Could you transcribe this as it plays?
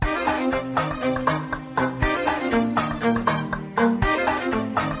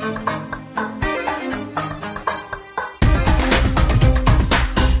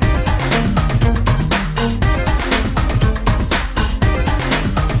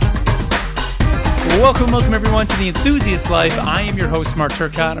Welcome everyone to The Enthusiast Life. I am your host, Mark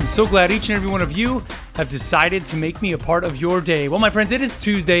Turcott. I'm so glad each and every one of you have decided to make me a part of your day. Well, my friends, it is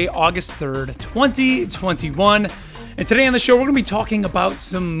Tuesday, August 3rd, 2021. And today on the show, we're going to be talking about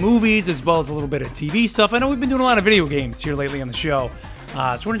some movies as well as a little bit of TV stuff. I know we've been doing a lot of video games here lately on the show. So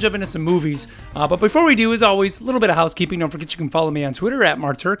we're going to jump into some movies. But before we do, as always, a little bit of housekeeping. Don't forget you can follow me on Twitter at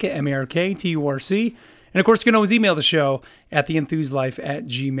MarkTurc, MarkTurc. And of course, you can always email the show at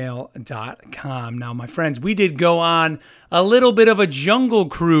theenthusiastlife@gmail.com. Now, my friends, we did go on a little bit of a jungle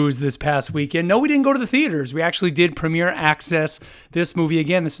cruise this past weekend. No, we didn't go to the theaters. We actually did premiere access this movie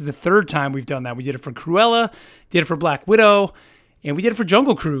again. This is the third time we've done that. We did it for Cruella, did it for Black Widow, and we did it for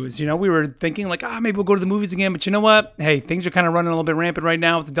Jungle Cruise. You know, we were thinking like, maybe we'll go to the movies again. But you know what? Hey, things are kind of running a little bit rampant right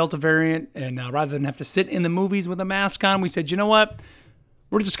now with the Delta variant. And rather than have to sit in the movies with a mask on, we said, you know what?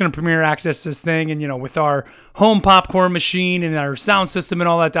 We're just going to premiere access this thing. And, you know, with our home popcorn machine and our sound system and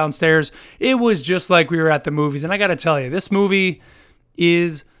all that downstairs, it was just like we were at the movies. And I got to tell you, this movie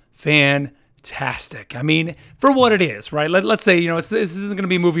is fantastic. I mean, for what it is, right? Let's say, you know, this isn't going to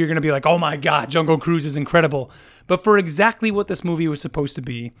be a movie you're going to be like, oh my God, Jungle Cruise is incredible. But for exactly what this movie was supposed to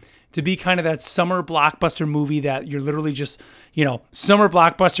be kind of that summer blockbuster movie that you're literally just, you know, summer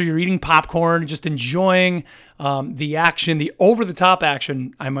blockbuster, you're eating popcorn, just enjoying the action, the over-the-top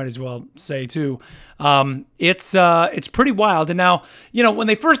action, I might as well say too. It's pretty wild. And now, you know, when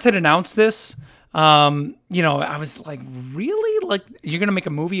they first had announced this, you know, I was like, really? Like, you're going to make a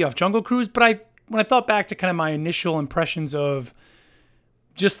movie off Jungle Cruise? But when I thought back to kind of my initial impressions of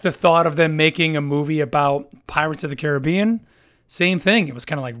just the thought of them making a movie about Pirates of the Caribbean, same thing. It was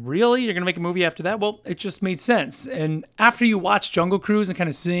kind of like, really? You're going to make a movie after that? Well, it just made sense. And after you watch Jungle Cruise and kind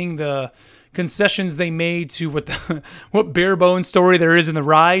of seeing the concessions they made to what bare bones story there is in the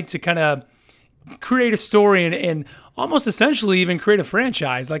ride to kind of create a story and almost essentially even create a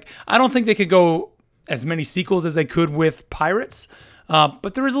franchise. Like, I don't think they could go as many sequels as they could with Pirates,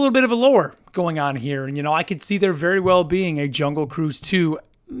 but there is a little bit of a lore going on here. And, you know, I could see there very well being a Jungle Cruise 2,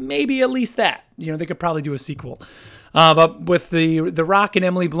 maybe at least that. You know, they could probably do a sequel. But with the Rock and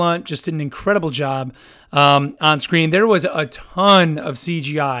Emily Blunt just did an incredible job on screen. There was a ton of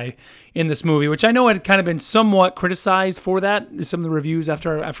CGI in this movie, which I know had kind of been somewhat criticized for that. Some of the reviews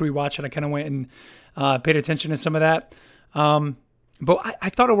after we watched it, I kind of went and paid attention to some of that. But I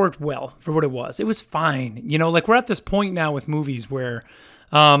thought it worked well for what it was. It was fine. You know, like we're at this point now with movies where,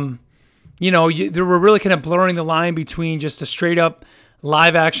 you know, they were really kind of blurring the line between just a straight up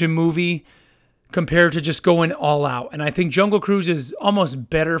live action movie compared to just going all out. And I think Jungle Cruise is almost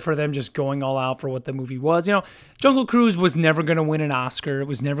better for them just going all out for what the movie was. You know, Jungle Cruise was never going to win an Oscar. It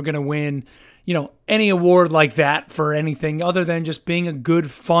was never going to win, you know, any award like that for anything other than just being a good,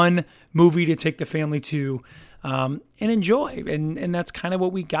 fun movie to take the family to and enjoy. And that's kind of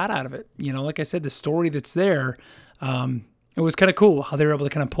what we got out of it. You know, like I said, the story that's there, it was kind of cool how they were able to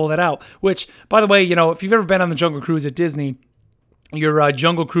kind of pull that out. Which, by the way, you know, if you've ever been on the Jungle Cruise at Disney, your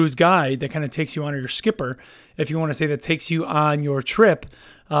Jungle Cruise guide that kind of takes you on, or your skipper, if you want to say, that takes you on your trip,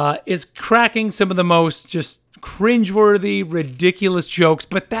 is cracking some of the most just cringeworthy, ridiculous jokes.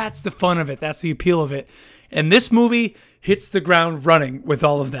 But that's the fun of it. That's the appeal of it. And this movie hits the ground running with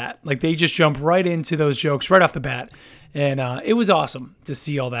all of that. Like, they just jump right into those jokes right off the bat. And it was awesome to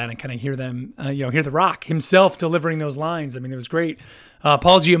see all that and kind of hear them, hear The Rock himself delivering those lines. I mean, it was great.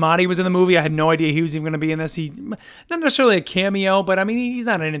 Paul Giamatti was in the movie. I had no idea he was even going to be in this. He, not necessarily a cameo, but I mean, he's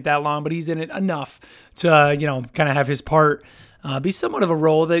not in it that long, but he's in it enough to, you know, kind of have his part be somewhat of a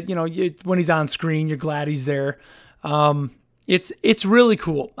role that, you know, when he's on screen, you're glad he's there. It's really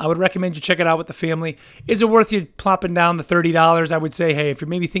cool. I would recommend you check it out with the family. Is it worth you plopping down the $30? I would say, hey, if you're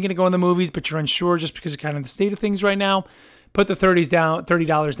maybe thinking of going to the movies, but you're unsure just because of kind of the state of things right now, put the $30 down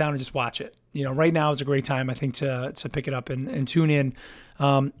and just watch it. You know, right now is a great time, I think, to pick it up and tune in.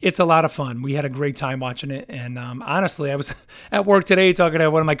 It's a lot of fun. We had a great time watching it. And honestly, I was at work today talking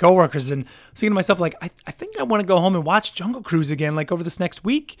to one of my coworkers and thinking to myself, like, I think I want to go home and watch Jungle Cruise again, like over this next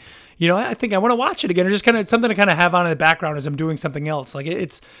week. You know, I think I want to watch it again, or just kind of something to kind of have on in the background as I'm doing something else. Like,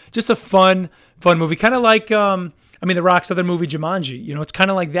 it's just a fun movie. Kind of like, The Rock's other movie, Jumanji. You know, it's kind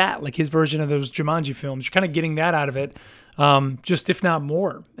of like that, like his version of those Jumanji films. You're kind of getting that out of it. Just if not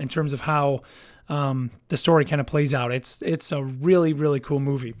more in terms of how the story kind of plays out. It's a really, really cool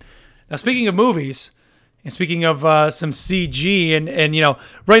movie. Now, speaking of movies, and speaking of some CG, and you know,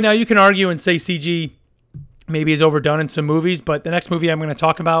 right now you can argue and say CG maybe is overdone in some movies, but the next movie I'm going to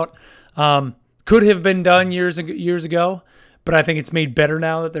talk about could have been done years ago, but I think it's made better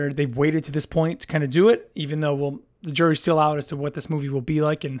now that they've waited to this point to kind of do it, even though we'll the jury's still out as to what this movie will be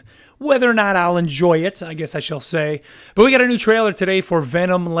like and whether or not I'll enjoy it, I guess I shall say. But we got a new trailer today for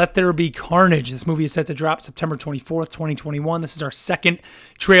Venom: Let There Be Carnage. This movie is set to drop September 24th, 2021. This is our second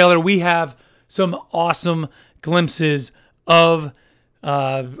trailer. We have some awesome glimpses of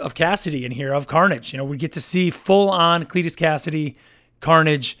Cassidy in here, of Carnage. We get to see full-on Cletus Cassidy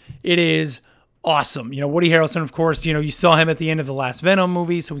Carnage. It is awesome. Woody Harrelson, of course, you saw him at the end of the last Venom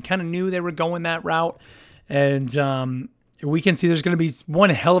movie, so we kind of knew they were going that route. And we can see there's going to be one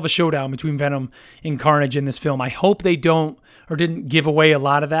hell of a showdown between Venom and Carnage in this film. I hope they don't or didn't give away a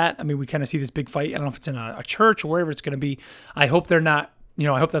lot of that. I mean, we kind of see this big fight. I don't know if it's in a church or wherever it's going to be. I hope they're not,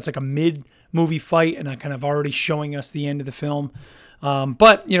 I hope that's like a mid-movie fight and not kind of already showing us the end of the film.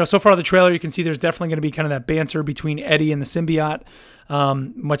 But, so far the trailer, you can see there's definitely going to be kind of that banter between Eddie and the symbiote,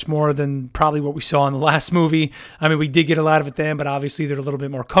 much more than probably what we saw in the last movie. I mean, we did get a lot of it then, but obviously they're a little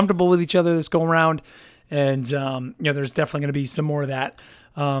bit more comfortable with each other this go around. And, there's definitely going to be some more of that.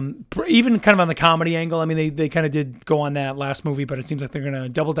 Even kind of on the comedy angle. I mean, they kind of did go on that last movie, but it seems like they're going to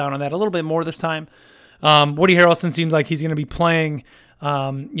double down on that a little bit more this time. Woody Harrelson seems like he's going to be playing,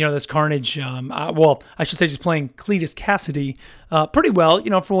 this Carnage. I should say just playing Cletus Cassidy pretty well,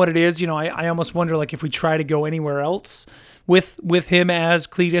 for what it is. I almost wonder, like, if we try to go anywhere else with him as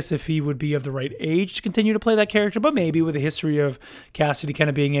Cletus, if he would be of the right age to continue to play that character, but maybe with a history of Cassidy kind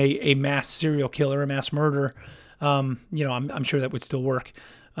of being a mass serial killer, a mass murderer, I'm sure that would still work.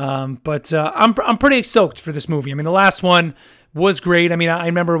 But I'm pretty stoked for this movie. I mean, the last one was great. I mean, I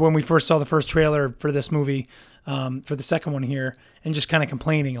remember when we first saw the first trailer for this movie, for the second one here, and just kind of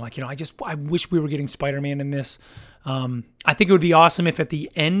complaining, like, I wish we were getting Spider-Man in this. I think it would be awesome if at the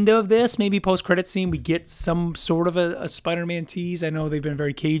end of this, maybe post-credit scene, we get some sort of a Spider-Man tease. I know they've been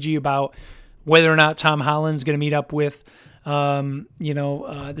very cagey about whether or not Tom Holland's going to meet up with,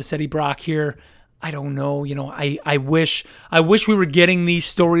 this Eddie Brock here. I don't know. I wish we were getting these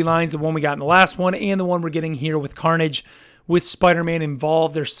storylines, the one we got in the last one and the one we're getting here with Carnage, with Spider-Man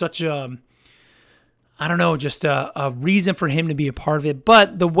involved. There's such a reason for him to be a part of it.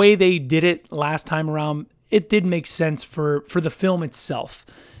 But the way they did it last time around, it did make sense for the film itself.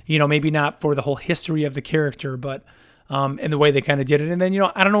 Maybe not for the whole history of the character, but and the way they kind of did it. And then,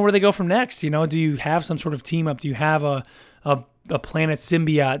 I don't know where they go from next. Do you have some sort of team up? Do you have a planet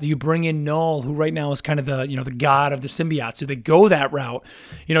symbiote? Do you bring in Null, who right now is kind of the, the god of the symbiotes? Do they go that route?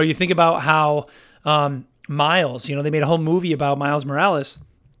 You think about how Miles, they made a whole movie about Miles Morales.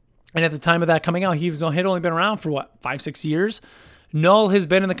 And at the time of that coming out, he'd only been around for 5-6 years. Null has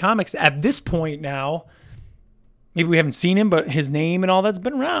been in the comics at this point now. Maybe we haven't seen him, but his name and all that's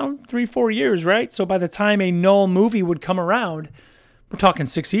been around 3-4 years, right? So by the time a Null movie would come around, we're talking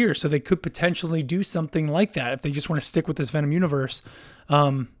 6 years. So they could potentially do something like that if they just want to stick with this Venom universe.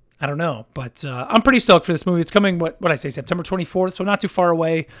 I don't know, but I'm pretty stoked for this movie. It's coming, September 24th, so not too far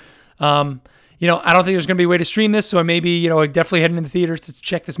away. I don't think there's going to be a way to stream this, so maybe, definitely heading into theaters to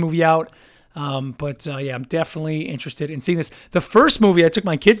check this movie out. I'm definitely interested in seeing this. The first movie I took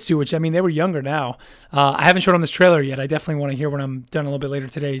my kids to, which, they were younger now. I haven't showed them this trailer yet. I definitely want to hear when I'm done a little bit later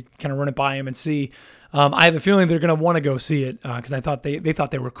today, kind of run it by them and see. I have a feeling they're going to want to go see it because I thought they thought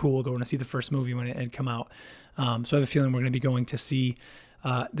they were cool going to see the first movie when it had come out. So I have a feeling we're going to be going to see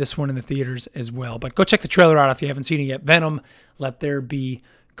this one in the theaters as well. But go check the trailer out if you haven't seen it yet. Venom: Let There Be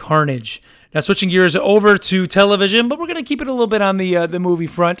Carnage. Now, switching gears over to television, but we're going to keep it a little bit on the movie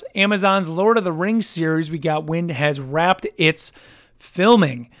front. Amazon's Lord of the Rings series, we got wind, has wrapped its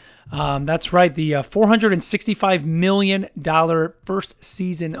filming. That's right, the $465 million first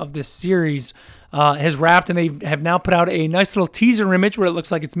season of this series has wrapped, and they have now put out a nice little teaser image where it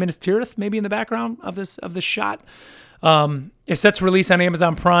looks like it's Minas Tirith maybe in the background of this shot. It's set to release on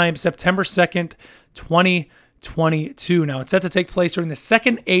Amazon Prime September 2nd, 2022. Now, it's set to take place during the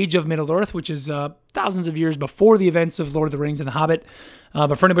Second Age of Middle-earth, which is thousands of years before the events of Lord of the Rings and The Hobbit.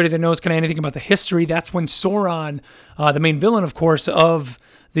 But for anybody that knows kind of anything about the history, that's when Sauron, the main villain, of course, of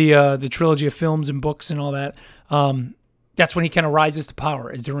the trilogy of films and books and all that, that's when he kind of rises to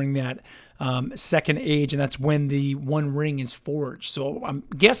power, is during that Second Age, and that's when the One Ring is forged. So I'm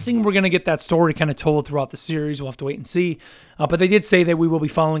guessing we're going to get that story kind of told throughout the series. We'll have to wait and see. But they did say that we will be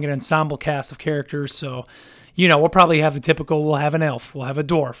following an ensemble cast of characters, so we'll probably have the typical, we'll have an elf, we'll have a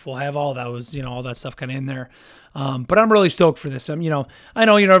dwarf, we'll have all those, all that stuff kind of in there. But I'm really stoked for this. I know,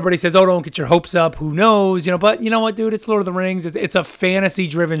 everybody says, oh, don't get your hopes up, who knows, but you know what, dude, it's Lord of the Rings. It's a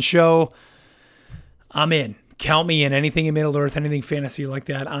fantasy-driven show. I'm in. Count me in. Anything in Middle-earth, anything fantasy like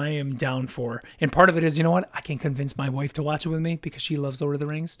that, I am down for. And part of it is, I can convince my wife to watch it with me because she loves Lord of the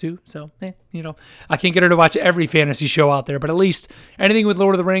Rings too. So, I can't get her to watch every fantasy show out there, but at least anything with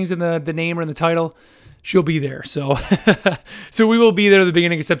Lord of the Rings in the name or in the title, she'll be there. So so we will be there at the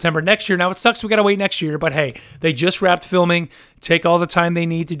beginning of September next year. Now, it sucks we got to wait next year, but hey, they just wrapped filming. Take all the time they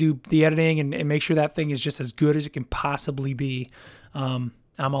need to do the editing and make sure that thing is just as good as it can possibly be. I'm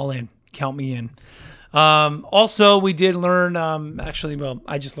all in. Count me in. Also, we did learn,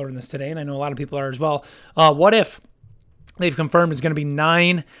 I just learned this today, and I know a lot of people are as well. What If? They've confirmed is going to be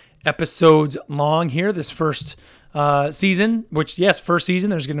 9 episodes long here, this first season, which, yes, first season.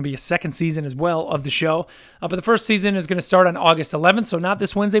 There's going to be a second season as well of the show. But the first season is going to start on August 11th, so not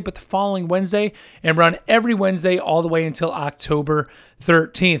this Wednesday, but the following Wednesday, and run every Wednesday all the way until October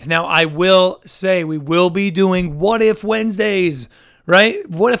 13th. Now, I will say we will be doing What If Wednesdays, right?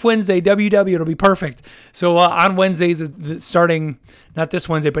 What If Wednesday, WW, it'll be perfect. So on Wednesdays, starting not this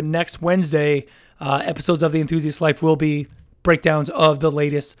Wednesday, but next Wednesday, episodes of The Enthusiast Life will be breakdowns of the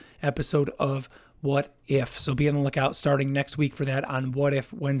latest episode of What If. So be on the lookout starting next week for that on What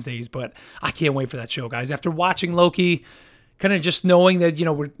If Wednesdays. But I can't wait for that show, guys. After watching Loki, kind of just knowing that, I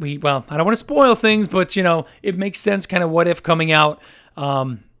don't want to spoil things, but, it makes sense kind of What If coming out.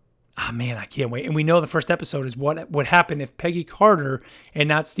 Man, I can't wait. And we know the first episode is what would happen if Peggy Carter and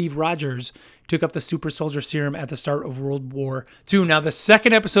not Steve Rogers took up the super soldier serum at the start of World War II. Now, the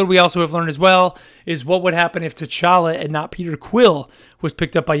second episode we also have learned as well is what would happen if T'Challa and not Peter Quill was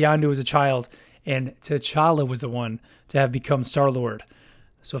picked up by Yondu as a child, and T'Challa was the one to have become Star-Lord.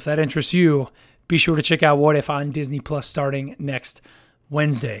 So if that interests you, be sure to check out What If on Disney Plus starting next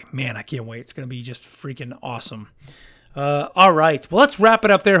Wednesday. Man, I can't wait. It's going to be just freaking awesome. All right. Well, let's wrap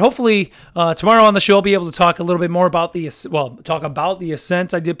it up there. Hopefully, tomorrow on the show, I'll be able to talk a little bit more about the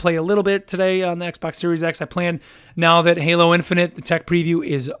Ascent. I did play a little bit today on the Xbox Series X. I plan, now that Halo Infinite, the tech preview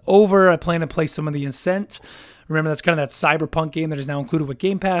is over, I plan to play some of the Ascent. Remember, that's kind of that cyberpunk game that is now included with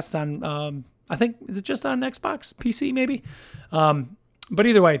Game Pass on, I think, is it just on Xbox? PC, maybe? But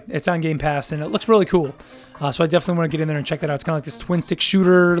either way, it's on Game Pass, and it looks really cool. So I definitely want to get in there and check that out. It's kind of like this twin-stick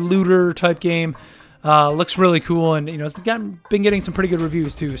shooter, looter type game. Looks really cool, and it's been getting some pretty good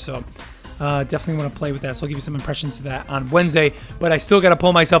reviews too, so definitely want to play with that. So I'll give you some impressions of that on Wednesday, but I still got to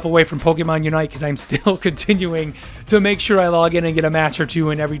pull myself away from Pokemon Unite because I'm still continuing to make sure I log in and get a match or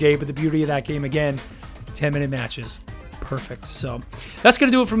two in every day. But the beauty of that game, again, 10-minute matches. Perfect. So that's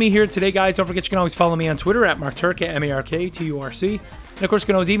going to do it for me here today, guys. Don't forget you can always follow me on Twitter at MarkTurc, MarkTurc. And of course, you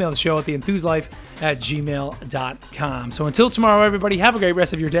can always email the show at theenthuselife@gmail.com. So until tomorrow, everybody, have a great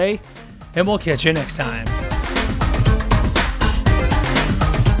rest of your day, and we'll catch you next time.